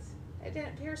afterwards? It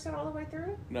didn't pierce it all the way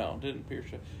through? No, it didn't pierce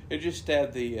it. It just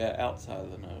stabbed the outside of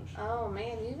the nose. Oh,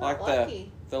 man, you got Like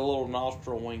lucky. the little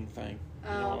nostril wing thing. You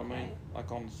know what I okay. mean?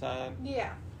 Like on the side.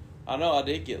 Yeah. I know I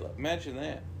did get lucky. Imagine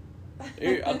that.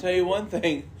 Here, I'll tell you one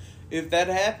thing. If that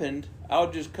happened, I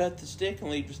would just cut the stick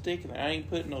and leave the stick in there. I ain't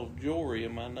putting no jewelry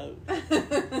in my nose.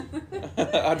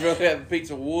 I'd rather have a piece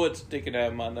of wood sticking out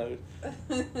of my nose.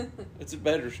 It's a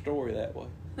better story that way.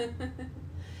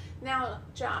 Now,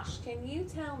 Josh, can you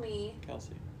tell me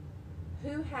Kelsey.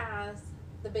 who has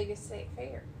the biggest state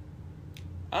fair?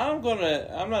 I'm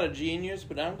not a genius,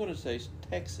 but I'm gonna say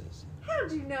Texas. How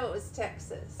do you know it was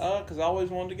Texas? Because I always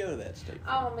wanted to go to that state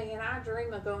fair. Oh, man, I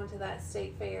dream of going to that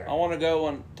state fair. I want to go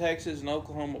when Texas and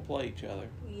Oklahoma play each other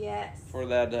Yes. for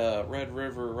that Red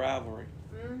River rivalry.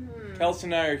 Mm-hmm. Kelsey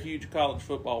and I are huge college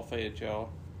football fans, y'all.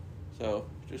 So,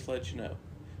 just let you know.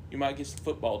 You might get some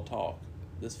football talk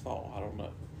this fall. I don't know.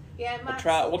 Yeah, it We'll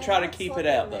might, try to keep it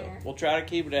out, though. there. We'll try to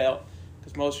keep it out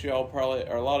because most of y'all probably,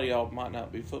 or a lot of y'all might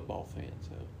not be football fans.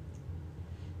 So,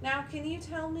 Now, can you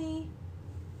tell me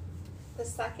the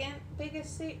second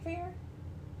biggest state fair?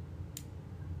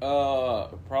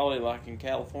 probably like in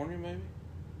California, maybe.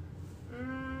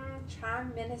 Try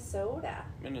Minnesota.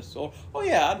 Minnesota. Oh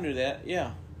yeah, I knew that.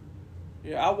 Yeah,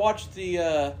 yeah. I watched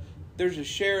the. There's a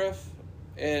sheriff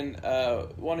and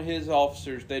one of his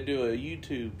officers. They do a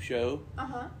YouTube show,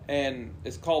 and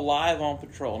it's called Live on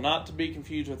Patrol. Not to be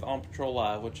confused with On Patrol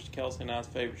Live, which is Kelsey and I's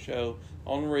favorite show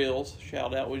on Reels.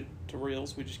 Shout out to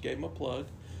Reels. We just gave them a plug.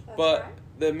 That's but right.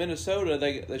 the Minnesota,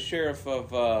 the sheriff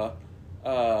of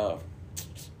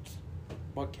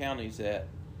what county is that?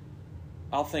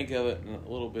 I'll think of it in a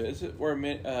little bit. Is it where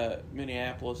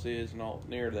Minneapolis is and all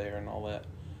near there and all that?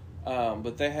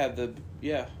 But they have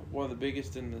one of the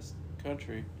biggest in this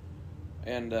country,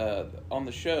 and on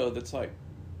the show that's like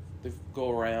they go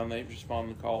around, they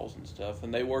respond to calls and stuff,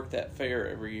 and they work that fair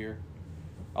every year.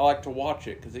 I like to watch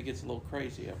it because it gets a little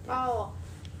crazy up there. Oh,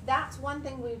 that's one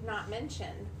thing we've not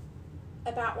mentioned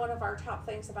about one of our top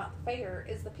things about the fair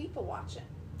is the people watching.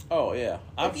 Oh yeah,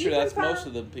 I'm sure that's most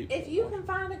of the people. If you can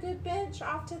find a good bench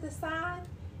off to the side,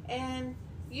 and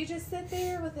you just sit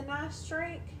there with a nice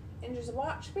drink and just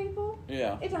watch people,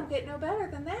 yeah, it don't get no better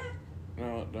than that.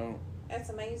 no, it don't. That's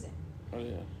amazing. Oh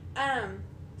yeah.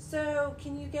 So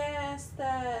can you guess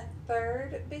the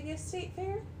third biggest state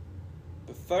fair?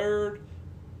 The third,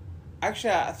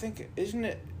 actually, I think isn't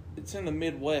it? It's in the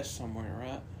Midwest somewhere,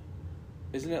 right?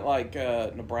 Isn't it like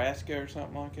Nebraska or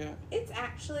something like that? It's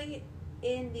actually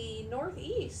in the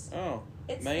Northeast. Oh,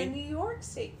 It's Maine? the New York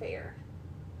State Fair.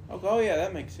 Oh yeah,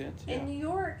 that makes sense. Yeah, And New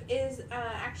York is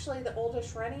actually the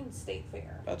oldest running state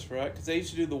fair. that's right. Because they used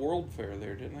to do the World Fair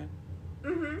there, didn't they?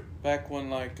 Mm-hmm. Back when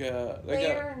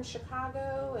There in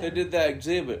Chicago. And they did that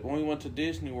exhibit when we went to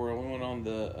Disney World. We went on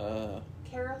the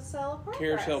Carousel of Progress.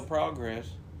 Carousel Progress,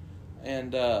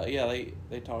 and yeah,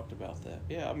 they talked about that.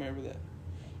 Yeah, I remember that.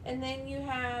 And then you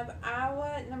have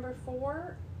Iowa at number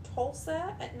 4,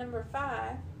 Tulsa at number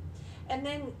 5. And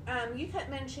then you kept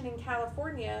mentioning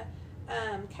California.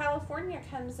 California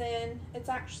comes in, it's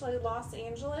actually Los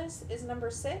Angeles is number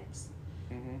 6.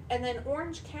 Mm-hmm. And then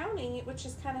Orange County, which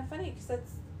is kind of funny because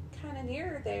it's kind of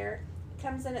near there,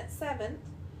 comes in at 7th.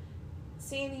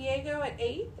 San Diego at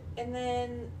 8th. And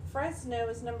then Fresno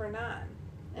is number 9.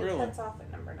 And Really? cuts off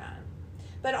at number 9.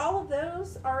 But all of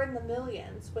those are in the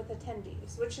millions with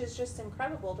attendees, which is just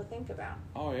incredible to think about.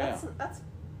 Oh yeah. That's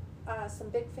some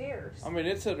big fairs. I mean,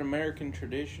 it's an American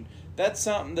tradition. That's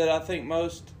something that I think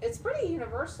most. It's pretty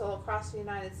universal across the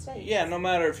United States. Yeah, no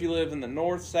matter if you live in the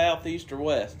north, south, east, or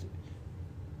west,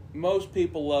 most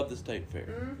people love the state fair.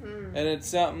 Mm-hmm. And it's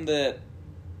something that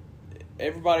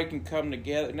everybody can come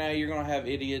together. Now you're going to have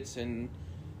idiots and,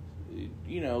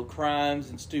 crimes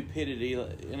and stupidity,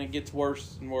 and it gets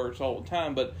worse and worse all the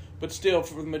time. But still,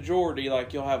 for the majority,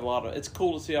 like, you'll have a lot of. It's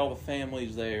cool to see all the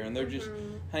families there, and they're just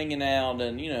hanging out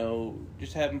and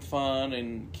just having fun,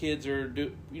 and kids are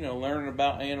learning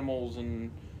about animals,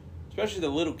 and especially the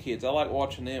little kids. I like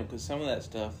watching them because some of that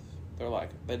stuff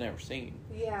they've never seen.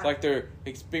 Yeah, it's like they're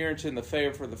experiencing the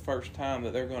fair for the first time,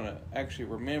 that they're going to actually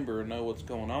remember and know what's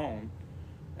going on,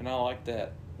 and I like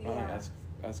that. Yeah. I think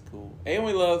that's cool. And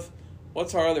we love.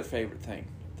 What's our other favorite thing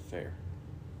at the fair?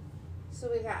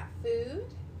 So we got food,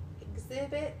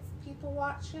 exhibits, people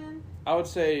watching. I would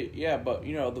say, yeah, but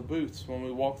the booths, when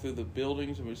we walk through the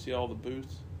buildings and we see all the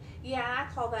booths. Yeah,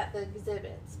 I call that the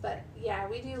exhibits, but yeah,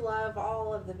 we do love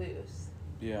all of the booths.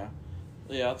 Yeah,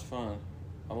 that's fun.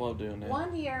 I love doing that.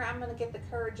 One year, I'm going to get the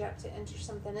courage up to enter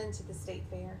something into the state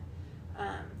fair,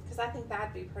 because I think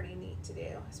that'd be pretty neat to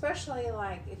do. Especially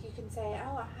like if you can say,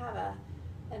 "Oh, I have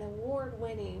an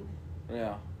award-winning."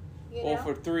 Yeah. Well,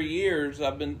 for 3 years,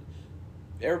 everybody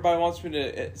wants me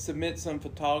to submit some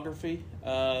photography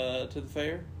to the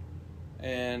fair,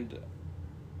 and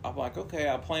I'm like, okay,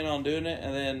 I plan on doing it,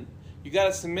 and then you got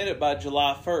to submit it by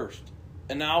July 1st,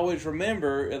 and I always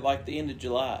remember at like the end of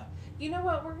July. You know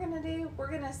what we're going to do? We're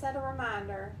going to set a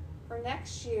reminder for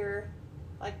next year,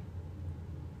 like,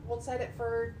 we'll set it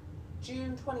for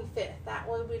June 25th. That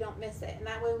way we don't miss it, and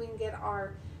that way we can get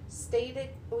our state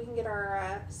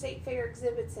fair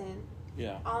exhibits in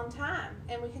on time,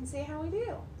 and we can see how we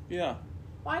do. Yeah.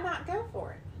 Why not go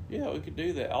for it? Yeah, we could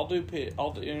do that. I'll do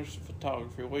interesting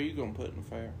photography. What are you going to put in the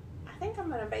fair? I think I'm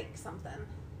going to bake something.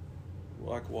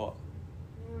 Like what?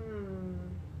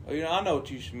 Oh, I know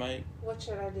what you should make. What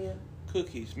should I do?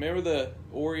 Cookies. Remember the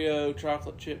Oreo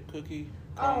chocolate chip cookie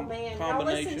combination? Now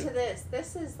listen to this.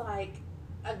 This is like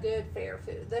a good fair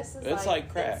food. This is it's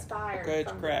like crack. Inspired Okay,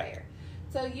 it's from crack. the fair.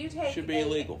 So you take should be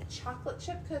illegal. Chocolate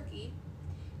chip cookie,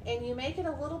 and you make it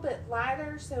a little bit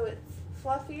lighter so it's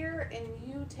fluffier, and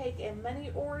you take a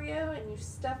mini Oreo and you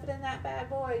stuff it in that bad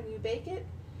boy and you bake it,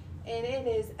 and it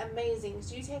is amazing.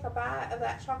 So you take a bite of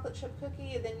that chocolate chip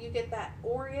cookie, and then you get that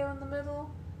Oreo in the middle.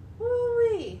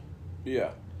 Woo-wee!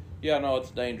 Yeah. Yeah, no, it's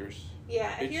dangerous.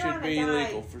 Yeah, if it you're should on be a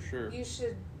diet, illegal for sure. You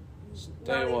should Stay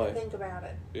not away. even think about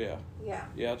it. Yeah. Yeah.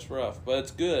 Yeah, it's rough, but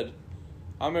it's good.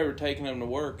 I remember taking them to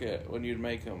work when you'd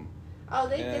make them. Oh,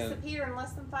 they disappear in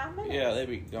less than 5 minutes. Yeah, they'd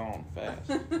be gone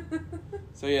fast.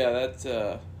 So yeah, that's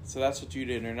what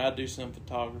you'd enter, and I'd do some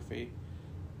photography.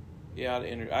 Yeah, I'd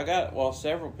enter. I got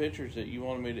several pictures that you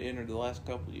wanted me to enter the last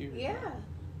couple of years. Yeah.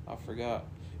 I forgot.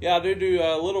 Yeah, I do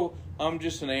a little. I'm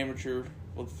just an amateur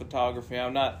with photography.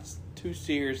 I'm not too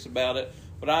serious about it,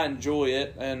 but I enjoy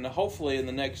it, and hopefully in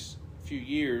the next few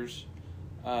years,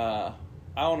 I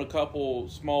own a couple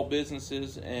small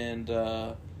businesses, and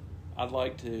I'd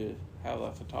like to have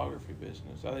a photography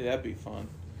business. I think that'd be fun.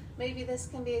 Maybe this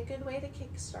can be a good way to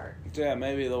kickstart. Yeah,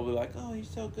 maybe they'll be like, "Oh, he's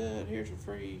so good. Here's a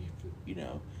free,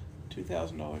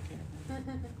 $2,000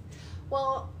 camera."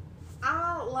 Well,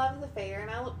 I love the fair,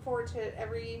 and I look forward to it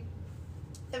every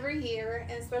year,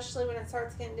 and especially when it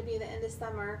starts getting to be the end of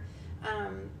summer.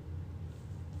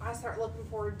 I start looking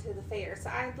forward to the fair. So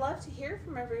I'd love to hear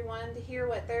from everyone, to hear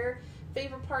what their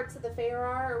favorite parts of the fair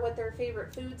are, or what their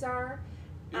favorite foods are.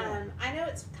 Yeah. I know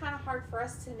it's kind of hard for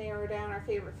us to narrow down our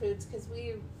favorite foods because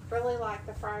we really like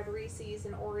the fried Reese's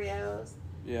and Oreos,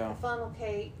 Yeah. the funnel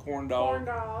cake, Corn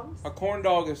dogs. A corn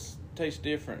dog tastes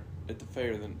different at the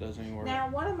fair than it does anywhere. Now,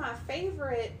 one of my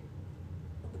favorite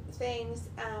things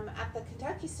at the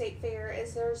Kentucky State Fair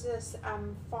is there's this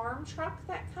farm truck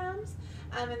that comes,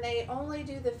 and they only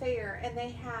do the fair, and they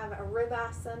have a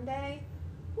ribeye sundae.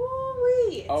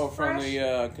 Woo-wee! It's from fresh.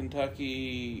 the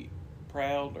Kentucky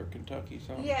Proud or Kentucky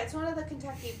something? Yeah, it's one of the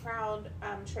Kentucky Proud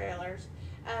trailers.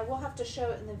 We'll have to show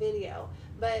it in the video.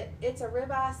 But it's a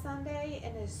ribeye sundae,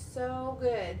 and it's so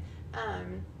good.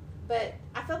 But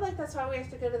I feel like that's why we have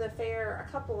to go to the fair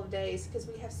a couple of days, because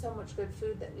we have so much good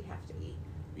food that we have to eat.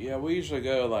 Yeah, we usually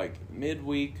go like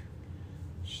midweek.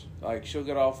 Like, she'll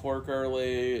get off work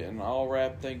early, and I'll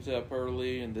wrap things up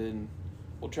early, and then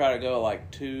we'll try to go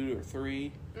like 2 or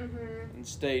 3 and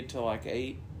stay till like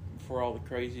 8 before all the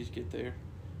crazies get there.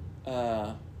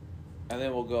 And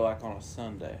then we'll go like on a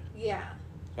Sunday. Yeah.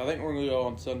 So I think we're going to go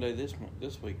on Sunday this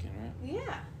weekend, right?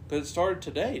 Yeah. Because it started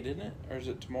today, didn't it? Or is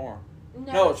it tomorrow?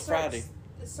 No, it's Friday.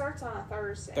 It starts on a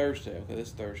Thursday. Okay,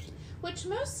 this Thursday. Which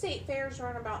most state fairs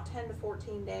run about 10 to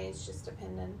 14 days, just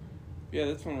depending. Yeah,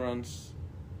 this one runs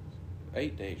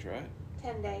 8 days, right?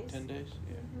 10 days. 10 days,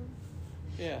 yeah. Mm-hmm.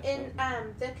 Yeah.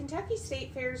 And the Kentucky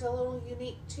State Fair is a little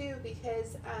unique too,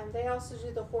 because they also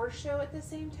do the horse show at the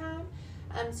same time.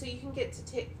 So you can get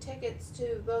to tickets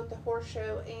to both the horse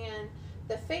show and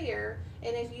the fair.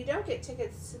 And if you don't get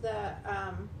tickets to the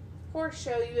horse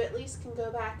show, you at least can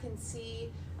go back and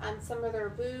see some of their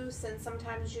booths. And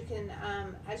sometimes you can,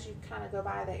 as you kind of go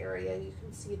by the area, you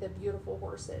can see the beautiful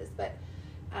horses. But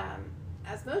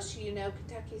as most of you know,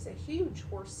 Kentucky's a huge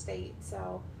horse state,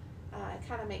 so it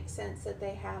kind of makes sense that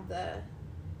they have the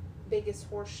biggest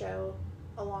horse show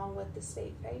along with the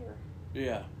state fair.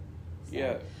 Yeah. So,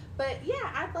 Yeah. But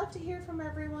yeah, I'd love to hear from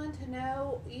everyone to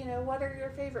know, what are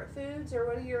your favorite foods or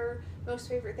what are your most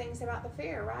favorite things about the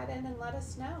fair. Write in and let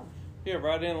us know. Yeah,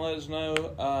 write in and let us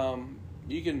know.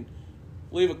 You can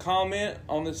leave a comment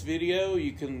on this video.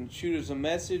 You can shoot us a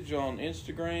message on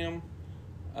Instagram.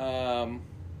 How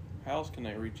else can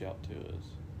they reach out to us?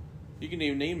 You can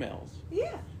even email us.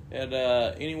 Yeah. At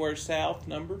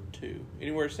anywheresouth2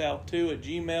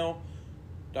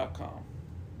 anywheresouth2@gmail.com.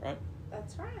 Right?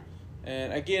 That's right.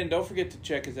 And again, don't forget to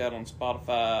check us out on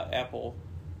Spotify, Apple,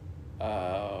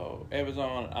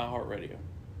 Amazon, iHeartRadio.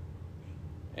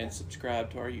 And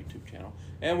subscribe to our YouTube channel.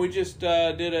 And we just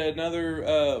did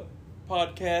another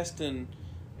podcast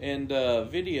and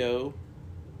video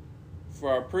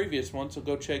for our previous one, so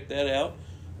go check that out.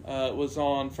 It was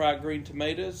on fried green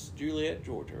tomatoes, Juliet,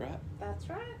 Georgia, right? That's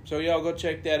right. So y'all go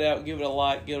check that out. Give it a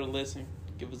like, give it a listen,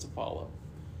 give us a follow.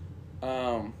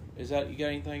 You got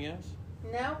anything else?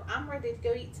 No, I'm ready to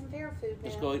go eat some fair food now.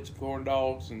 Just go eat some corn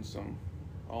dogs and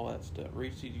all that stuff.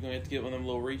 Reese's, you're going to have to get one of them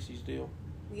little Reese's deal.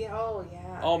 Yeah, oh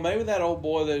yeah. Oh, maybe that old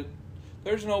boy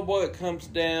there's an old boy that comes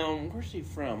down, where's he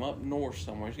from? Up north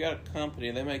somewhere. He's got a company,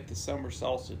 they make the summer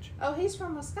sausage. Oh, he's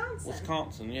from Wisconsin.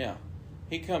 Wisconsin, yeah.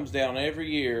 He comes down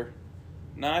every year.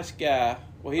 Nice guy.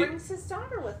 Well, he brings his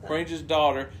daughter with him. Brings his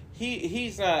daughter.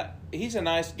 He's a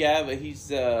nice guy, but he's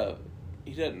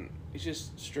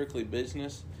just strictly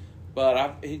business.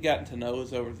 But he's gotten to know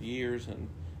us over the years, and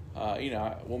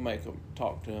we'll make him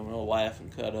talk to him, and he'll laugh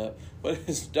and cut up. But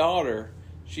his daughter,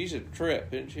 she's a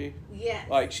trip, isn't she? Yes.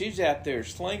 Like, she's out there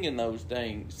slinging those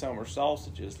dang summer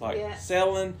sausages, yes.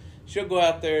 Selling. She'll go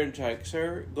out there and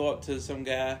go up to some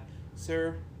guy,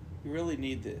 sir, you really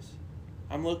need this.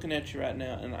 I'm looking at you right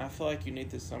now, and I feel like you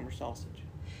need this summer sausage.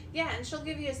 Yeah, and she'll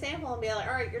give you a sample and be like,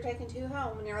 all right, you're taking 2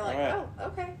 home. And you're like, right. Oh,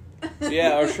 okay.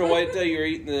 Yeah, or she'll wait till you're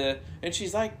eating and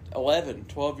she's like 11,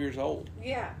 12 years old.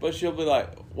 Yeah. But she'll be like,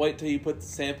 wait till you put the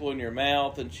sample in your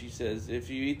mouth, and she says, if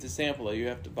you eat the sample, you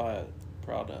have to buy a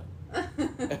product.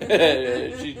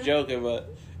 She's joking,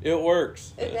 but it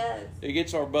works. It does. It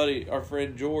gets our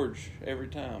friend George every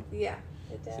time. Yeah,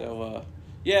 it does.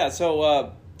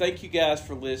 So, thank you guys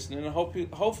for listening.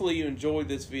 Hopefully you enjoyed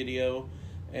this video,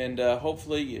 and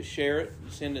hopefully you share it. You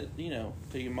send it,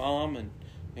 to your mom and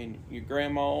your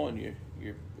grandma and your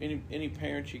any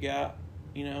parents you got,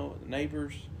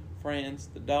 neighbors, friends,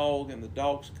 the dog and the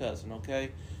dog's cousin. Okay,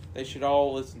 they should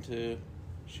all listen to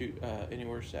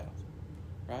Anywhere South,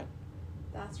 right?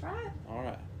 That's right. All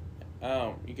right.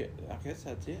 I guess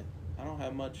that's it. I don't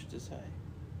have much to say.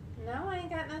 No, I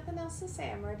ain't got nothing else to say.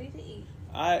 I'm ready to eat.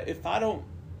 If I don't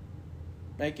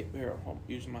make it here, I'm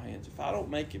using my hands. If I don't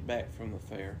make it back from the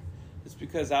fair, it's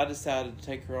because I decided to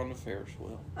take her on the Ferris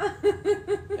wheel.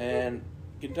 And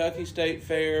Kentucky State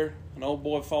Fair, an old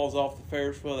boy falls off the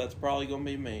Ferris wheel, that's probably going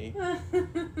to be me.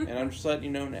 And I'm just letting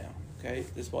you know now, okay?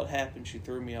 This is what happened. She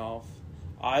threw me off.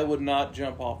 I would not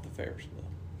jump off the Ferris wheel.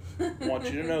 I want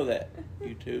you to know that,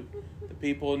 YouTube. The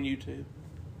people in YouTube.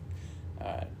 All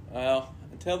right. Well,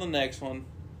 until the next one,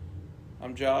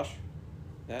 I'm Josh.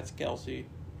 That's Kelsey.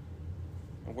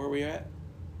 And where we at?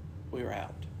 We're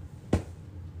out.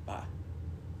 Bye.